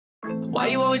Why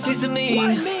you always chasing me?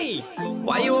 Why me?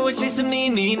 Why you always chasing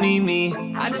me,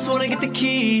 me? I just wanna get the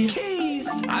key. Keys.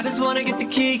 I just wanna get the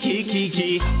key.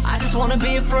 I just wanna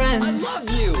be a friend. I love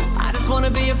you. I just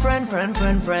wanna be a friend. Friends.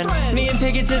 Me and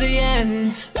Piggy to the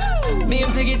end. Me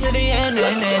and Piggy to the end.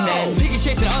 Piggy's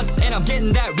chasing us, and I'm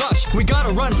getting that rush. We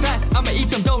gotta run fast, I'ma eat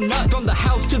some donuts. From the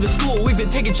house to the school, we've been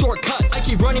taking shortcuts. I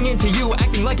keep running into you,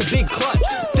 acting like a big klutz.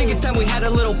 Think it's time we had a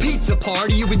little pizza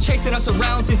party. You've been chasing us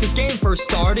around since this game first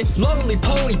started. Lonely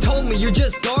Pony told me you're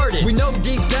just guarded. We know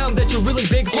deep down that you're really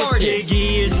big-hearted. If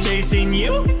Piggy is chasing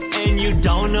you, and you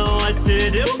don't know what to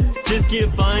do, just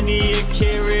give Bunny a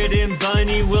carrot and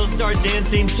Bunny will start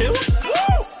dancing too.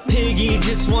 Piggy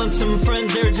just wants some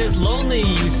friends, they're just lonely,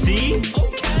 you see.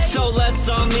 Okay. So let's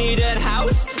all meet at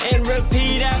house and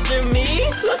repeat after me.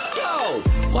 Let's go.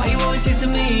 Why you always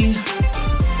chasing me?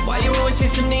 Why you always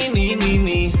chasing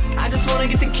me? I just wanna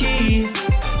get the key.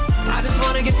 I just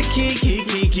wanna get the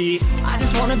key. I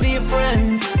just wanna be a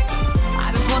friend.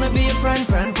 I just wanna be a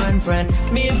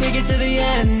friend. Me and Piggy to the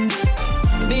end.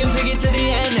 Me and Piggy to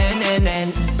the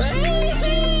end.